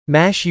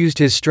Mash used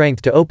his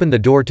strength to open the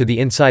door to the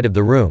inside of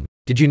the room.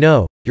 Did you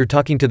know, you're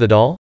talking to the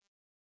doll?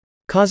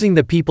 Causing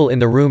the people in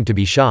the room to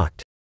be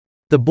shocked.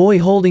 The boy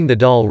holding the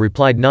doll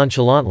replied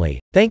nonchalantly,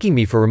 thanking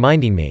me for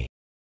reminding me.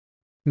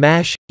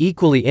 Mash,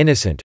 equally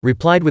innocent,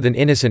 replied with an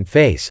innocent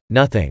face,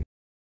 nothing.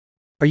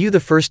 Are you the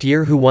first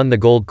year who won the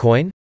gold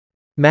coin?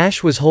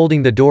 Mash was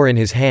holding the door in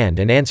his hand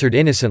and answered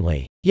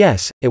innocently,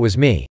 yes, it was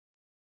me.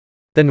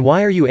 Then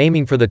why are you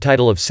aiming for the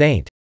title of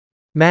saint?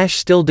 Mash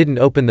still didn't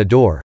open the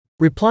door,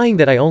 replying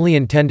that I only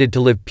intended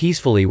to live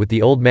peacefully with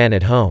the old man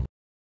at home.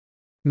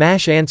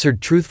 Mash answered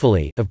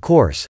truthfully, of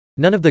course,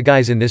 none of the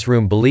guys in this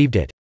room believed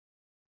it.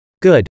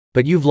 Good,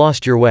 but you've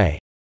lost your way.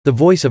 The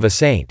voice of a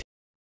saint.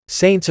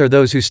 Saints are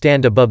those who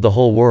stand above the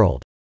whole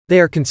world. They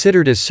are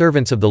considered as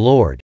servants of the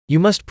Lord. You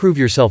must prove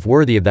yourself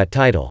worthy of that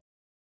title.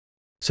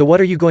 So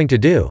what are you going to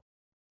do?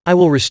 I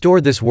will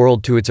restore this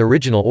world to its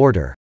original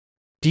order.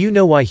 Do you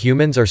know why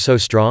humans are so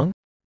strong?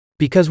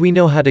 Because we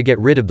know how to get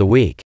rid of the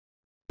weak.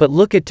 But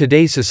look at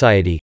today's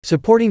society,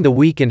 supporting the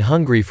weak and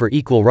hungry for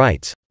equal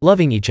rights,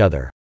 loving each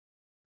other.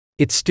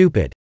 It's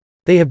stupid.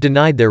 They have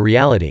denied their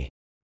reality.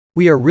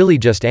 We are really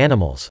just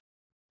animals.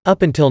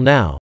 Up until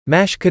now,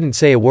 Mash couldn't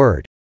say a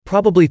word,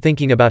 probably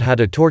thinking about how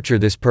to torture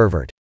this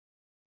pervert.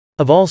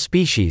 Of all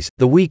species,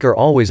 the weak are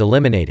always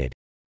eliminated.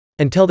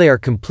 Until they are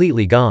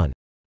completely gone.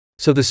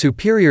 So the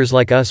superiors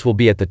like us will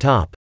be at the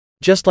top.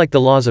 Just like the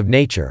laws of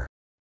nature.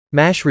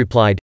 Mash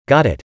replied,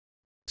 got it.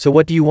 So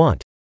what do you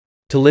want?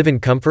 To live in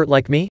comfort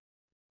like me?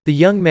 The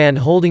young man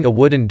holding a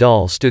wooden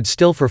doll stood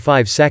still for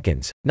 5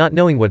 seconds, not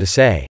knowing what to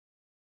say.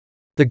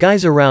 The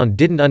guys around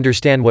didn't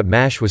understand what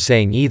Mash was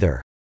saying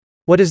either.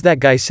 What is that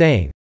guy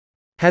saying?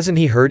 Hasn't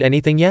he heard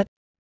anything yet?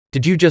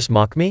 Did you just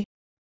mock me?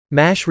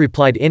 Mash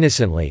replied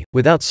innocently,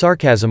 without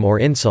sarcasm or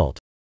insult.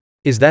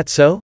 Is that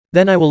so?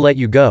 Then I will let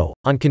you go,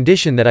 on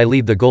condition that I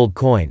leave the gold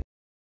coin.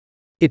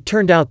 It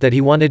turned out that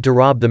he wanted to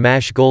rob the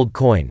Mash gold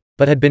coin,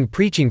 but had been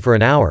preaching for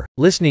an hour,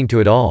 listening to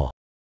it all.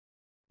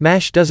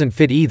 Mash doesn't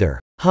fit either.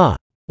 Huh.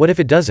 What if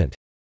it doesn't?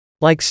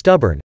 Like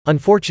stubborn,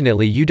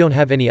 unfortunately you don't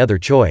have any other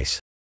choice.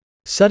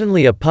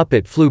 Suddenly a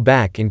puppet flew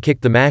back and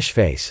kicked the Mash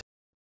face.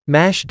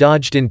 Mash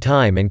dodged in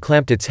time and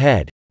clamped its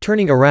head,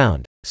 turning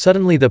around.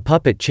 Suddenly the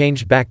puppet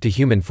changed back to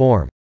human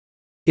form.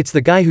 It's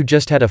the guy who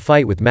just had a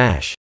fight with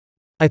Mash.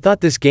 I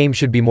thought this game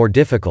should be more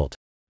difficult.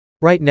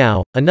 Right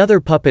now, another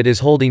puppet is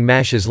holding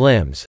Mash's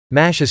limbs.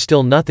 Mash is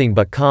still nothing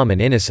but calm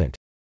and innocent.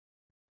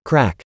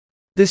 Crack.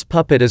 This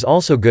puppet is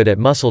also good at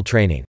muscle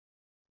training.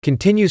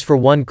 Continues for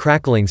one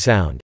crackling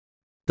sound.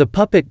 The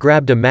puppet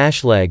grabbed a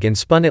Mash leg and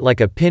spun it like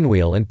a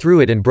pinwheel and threw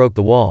it and broke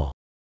the wall.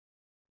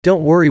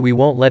 Don't worry, we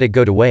won't let it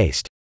go to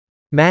waste.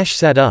 Mash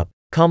sat up,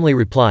 calmly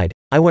replied,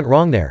 I went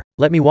wrong there,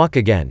 let me walk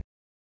again.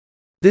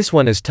 This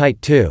one is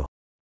tight too.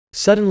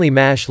 Suddenly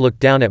Mash looked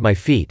down at my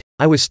feet.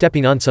 I was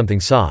stepping on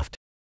something soft.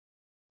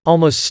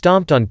 Almost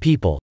stomped on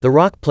people. The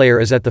rock player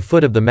is at the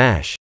foot of the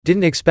Mash.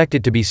 Didn't expect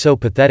it to be so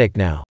pathetic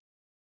now.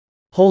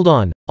 Hold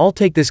on, I'll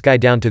take this guy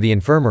down to the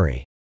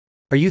infirmary.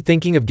 Are you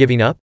thinking of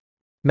giving up?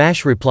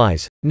 Mash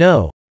replies,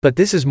 no, but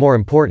this is more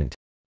important.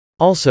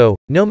 Also,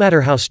 no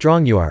matter how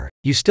strong you are,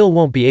 you still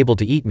won't be able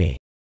to eat me.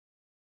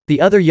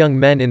 The other young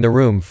men in the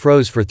room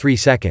froze for 3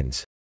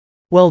 seconds.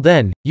 Well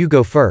then, you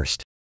go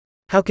first.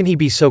 How can he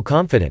be so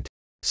confident?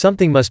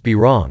 Something must be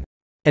wrong.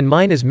 And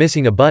mine is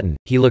missing a button.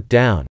 He looked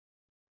down.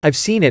 I've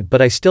seen it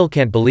but I still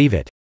can't believe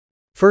it.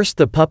 First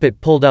the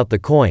puppet pulled out the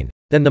coin,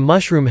 then the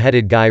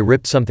mushroom-headed guy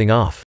ripped something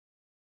off.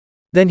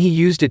 Then he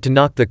used it to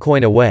knock the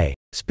coin away,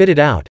 spit it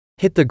out,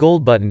 hit the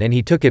gold button and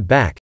he took it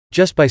back,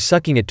 just by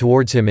sucking it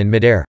towards him in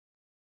midair.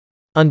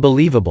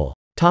 Unbelievable.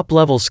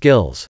 Top-level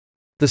skills.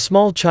 The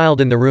small child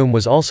in the room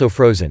was also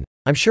frozen.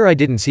 I'm sure I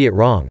didn't see it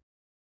wrong.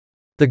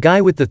 The guy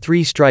with the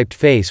 3-striped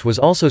face was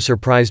also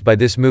surprised by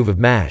this move of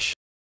Mash.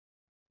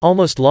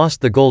 Almost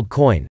lost the gold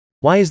coin.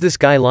 Why is this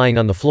guy lying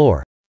on the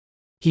floor?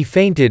 He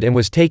fainted and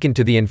was taken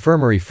to the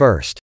infirmary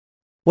first.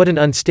 What an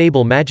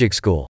unstable magic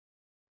school.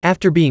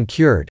 After being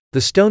cured,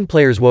 the stone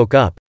players woke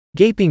up,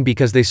 gaping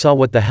because they saw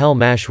what the hell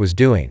Mash was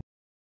doing.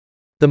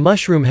 The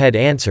mushroom head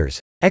answers,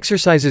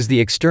 exercises the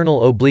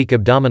external oblique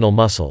abdominal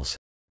muscles.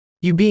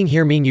 You being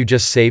here mean you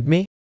just saved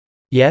me?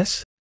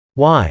 Yes?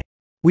 Why?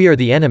 We are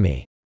the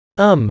enemy.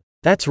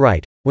 That's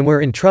right, when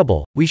we're in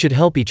trouble, we should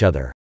help each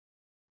other.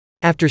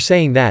 After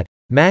saying that,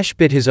 Mash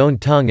bit his own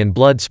tongue and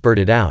blood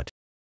spurted out.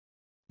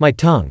 My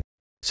tongue.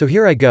 So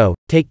here I go,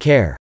 take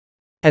care.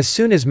 As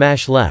soon as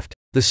Mash left,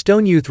 the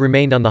stone youth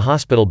remained on the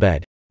hospital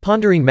bed,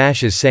 pondering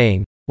Mash's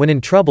saying, when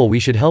in trouble we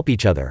should help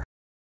each other.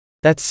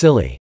 That's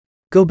silly.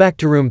 Go back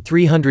to room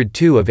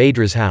 302 of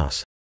Adra's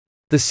house.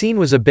 The scene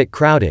was a bit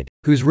crowded,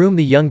 whose room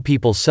the young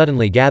people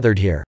suddenly gathered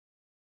here.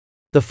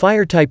 The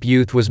fire-type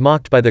youth was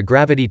mocked by the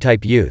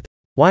gravity-type youth.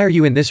 Why are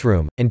you in this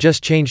room, and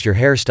just changed your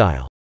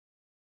hairstyle?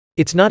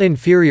 It's not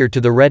inferior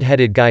to the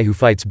red-headed guy who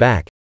fights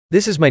back.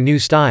 This is my new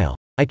style.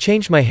 I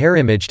changed my hair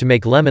image to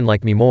make Lemon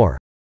like me more.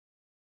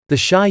 The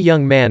shy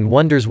young man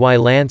wonders why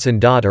Lance and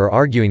Dot are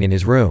arguing in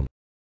his room.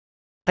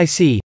 I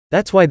see,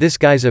 that's why this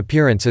guy's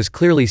appearance is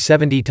clearly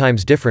 70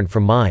 times different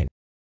from mine.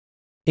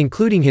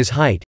 Including his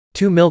height,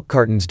 2 milk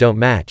cartons don't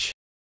match.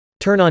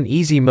 Turn on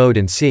easy mode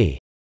and see.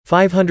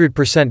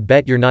 500%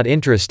 bet you're not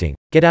interesting,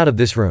 get out of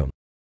this room.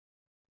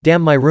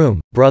 Damn my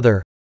room,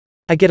 brother.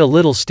 I get a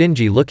little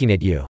stingy looking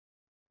at you.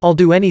 I'll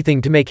do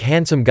anything to make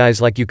handsome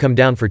guys like you come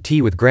down for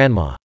tea with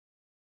grandma.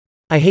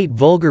 I hate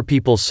vulgar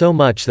people so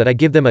much that I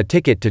give them a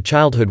ticket to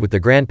childhood with the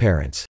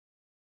grandparents.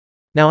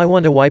 Now I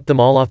want to wipe them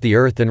all off the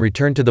earth and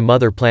return to the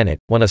mother planet.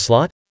 Want a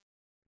slot?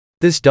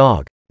 This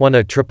dog. Want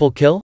a triple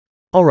kill?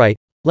 Alright,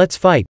 let's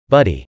fight,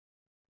 buddy.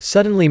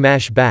 Suddenly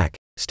Mash back,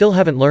 still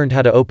haven't learned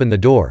how to open the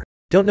door.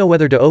 Don't know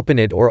whether to open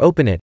it or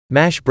open it.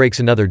 Mash breaks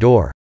another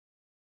door.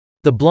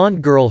 The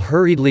blonde girl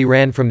hurriedly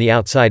ran from the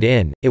outside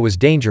in, it was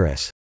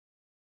dangerous.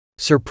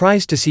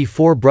 Surprised to see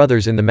 4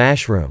 brothers in the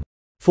Mash room.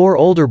 4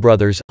 older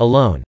brothers,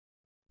 alone.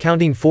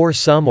 Counting 4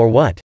 some or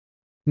what?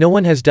 No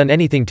one has done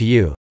anything to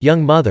you,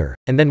 young mother,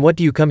 and then what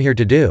do you come here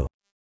to do?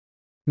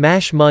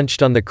 Mash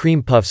munched on the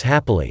cream puffs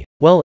happily.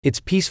 Well, it's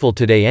peaceful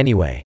today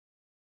anyway.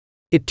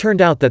 It turned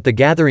out that the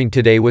gathering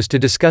today was to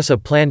discuss a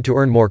plan to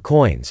earn more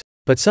coins,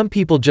 but some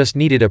people just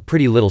needed a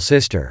pretty little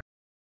sister.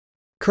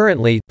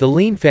 Currently, the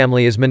Lean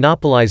family is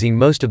monopolizing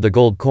most of the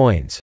gold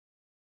coins.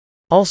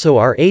 Also,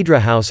 our Adra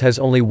house has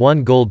only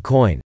 1 gold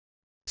coin.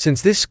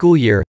 Since this school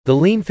year, the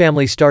Lean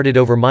family started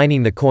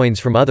overmining the coins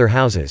from other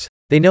houses.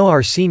 They know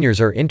our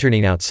seniors are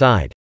interning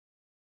outside.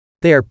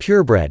 They are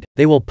purebred,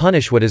 they will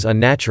punish what is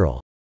unnatural.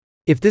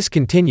 If this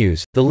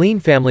continues, the Lean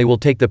family will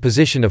take the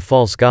position of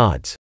false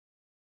gods.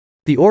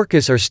 The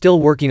Orcus are still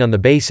working on the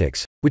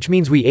basics, which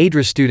means we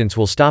Adra students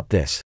will stop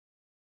this.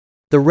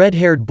 The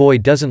red-haired boy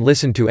doesn't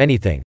listen to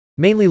anything,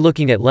 mainly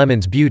looking at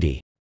Lemon's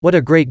beauty. What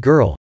a great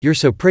girl, you're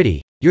so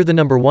pretty, you're the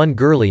 #1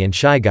 girly and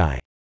shy guy.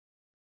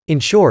 In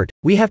short,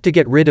 we have to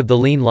get rid of the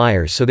Lean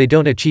liars so they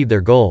don't achieve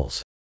their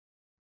goals.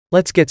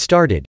 Let's get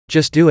started,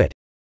 just do it.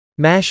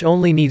 Mash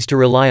only needs to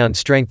rely on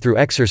strength through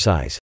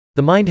exercise.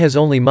 The mind has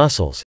only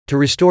muscles. To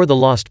restore the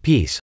lost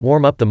piece,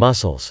 warm up the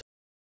muscles.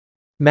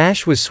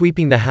 Mash was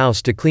sweeping the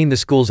house to clean the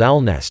school's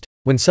owl nest,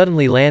 when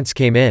suddenly Lance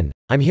came in.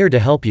 I'm here to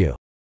help you.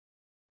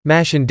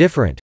 Mash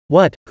indifferent.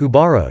 What, who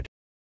borrowed?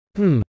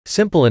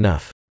 Simple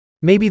enough.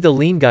 Maybe the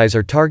Lean guys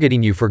are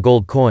targeting you for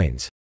gold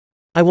coins.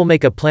 I will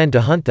make a plan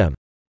to hunt them.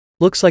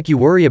 Looks like you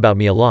worry about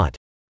me a lot.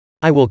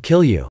 I will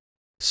kill you.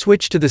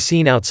 Switch to the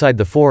scene outside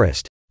the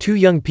forest. 2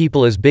 young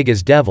people as big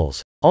as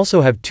devils,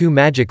 also have 2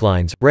 magic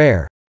lines,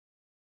 rare.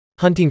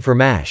 Hunting for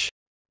Mash.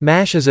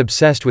 Mash is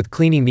obsessed with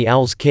cleaning the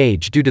owl's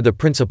cage due to the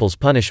principal's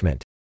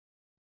punishment.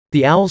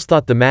 The owls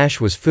thought the mash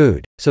was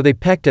food, so they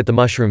pecked at the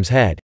mushroom's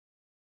head.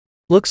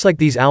 Looks like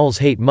these owls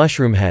hate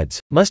mushroom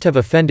heads, must have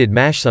offended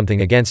Mash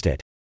something against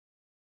it.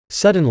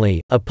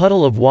 Suddenly, a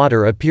puddle of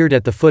water appeared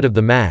at the foot of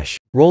the mash,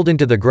 rolled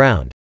into the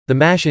ground. The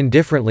mash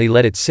indifferently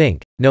let it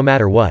sink, no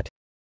matter what.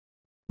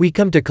 We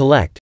come to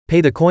collect,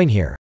 pay the coin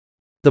here.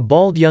 The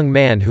bald young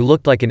man who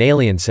looked like an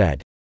alien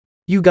said.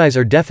 You guys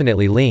are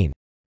definitely Lean.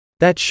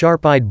 That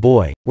sharp-eyed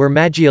boy, we're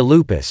Magia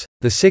Lupus,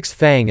 the 6th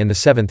Fang and the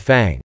 7th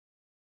Fang.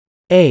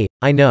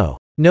 I know.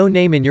 No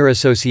name in your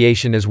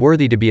association is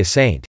worthy to be a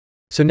saint.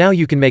 So now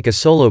you can make a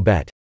solo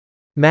bet.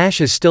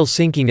 Mash is still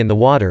sinking in the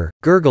water,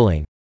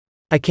 gurgling.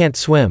 I can't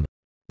swim.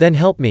 Then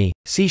help me,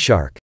 sea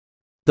shark.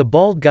 The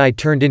bald guy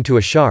turned into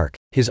a shark,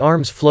 his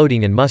arms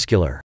floating and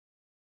muscular.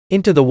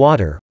 Into the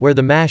water, where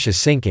the mash is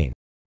sinking.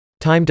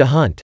 Time to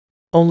hunt.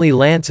 Only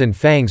Lance and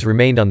Fangs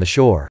remained on the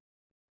shore.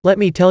 Let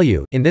me tell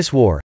you, in this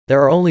war,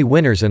 there are only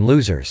winners and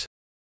losers.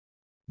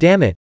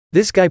 Damn it,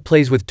 this guy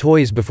plays with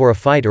toys before a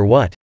fight or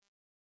what?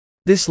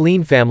 This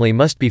Lean family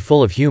must be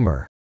full of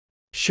humor.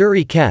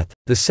 Shuri Keth,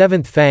 the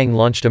 7th Fang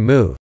launched a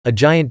move, a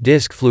giant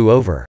disc flew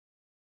over.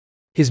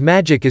 His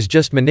magic is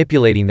just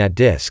manipulating that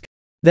disc.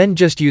 Then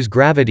just use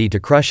gravity to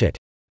crush it.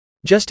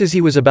 Just as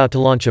he was about to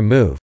launch a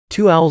move,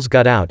 2 owls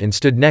got out and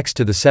stood next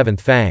to the 7th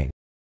Fang.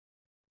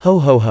 Ho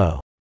ho ho.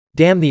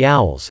 Damn the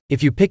owls,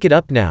 if you pick it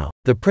up now,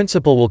 the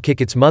principal will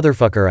kick its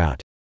motherfucker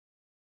out.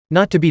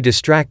 Not to be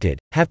distracted,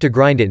 have to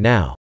grind it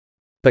now.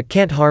 But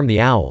can't harm the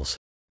owls.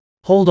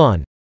 Hold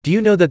on, do you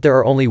know that there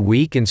are only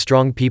weak and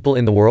strong people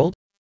in the world?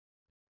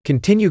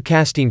 Continue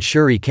casting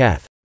Shuri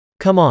Keth.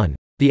 Come on,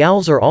 the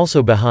owls are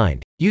also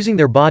behind, using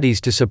their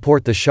bodies to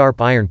support the sharp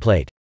iron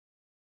plate.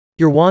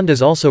 Your wand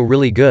is also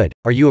really good,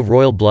 are you of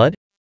royal blood?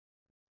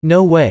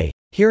 No way.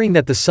 Hearing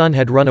that the son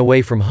had run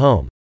away from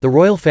home, the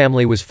royal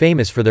family was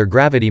famous for their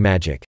gravity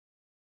magic.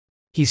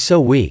 He's so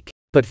weak.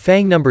 But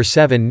Fang number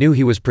 7 knew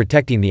he was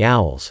protecting the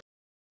owls.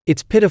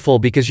 It's pitiful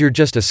because you're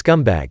just a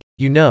scumbag,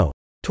 you know.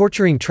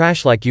 Torturing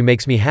trash like you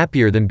makes me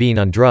happier than being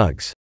on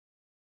drugs.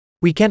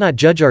 We cannot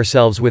judge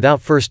ourselves without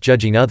first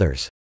judging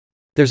others.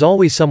 There's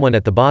always someone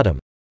at the bottom.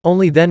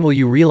 Only then will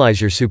you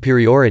realize your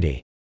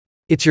superiority.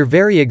 It's your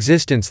very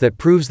existence that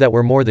proves that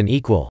we're more than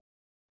equal.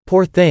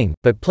 Poor thing,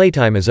 but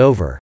playtime is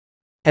over.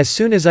 As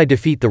soon as I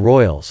defeat the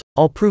royals,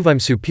 I'll prove I'm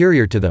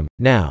superior to them,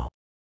 now.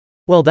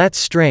 Well, that's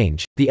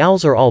strange, the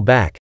owls are all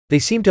back, they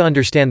seem to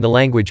understand the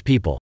language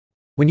people.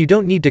 When you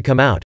don't need to come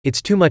out,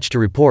 it's too much to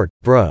report,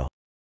 bro.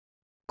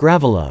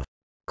 Gravelov.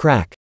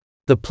 Crack.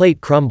 The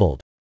plate crumbled.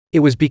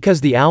 It was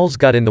because the owls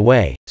got in the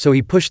way, so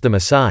he pushed them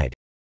aside.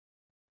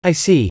 I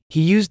see,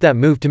 he used that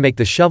move to make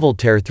the shovel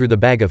tear through the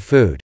bag of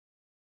food.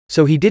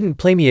 So he didn't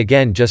play me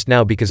again just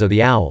now because of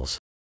the owls.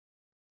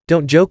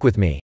 Don't joke with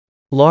me.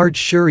 Large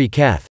Shuri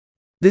Keth.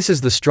 This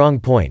is the strong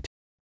point.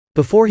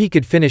 Before he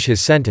could finish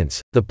his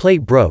sentence, the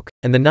plate broke,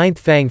 and the ninth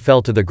fang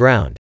fell to the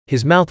ground.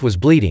 His mouth was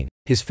bleeding,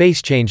 his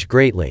face changed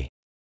greatly.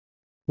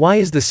 Why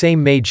is the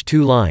same mage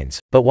 2 lines,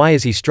 but why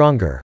is he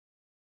stronger?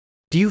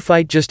 Do you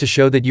fight just to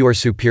show that you are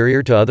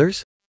superior to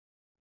others?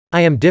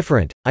 I am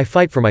different, I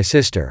fight for my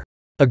sister.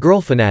 A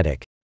girl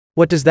fanatic.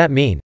 What does that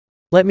mean?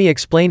 Let me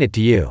explain it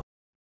to you.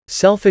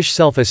 Selfish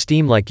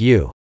self-esteem like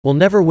you will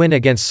never win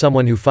against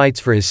someone who fights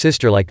for his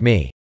sister like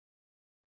me.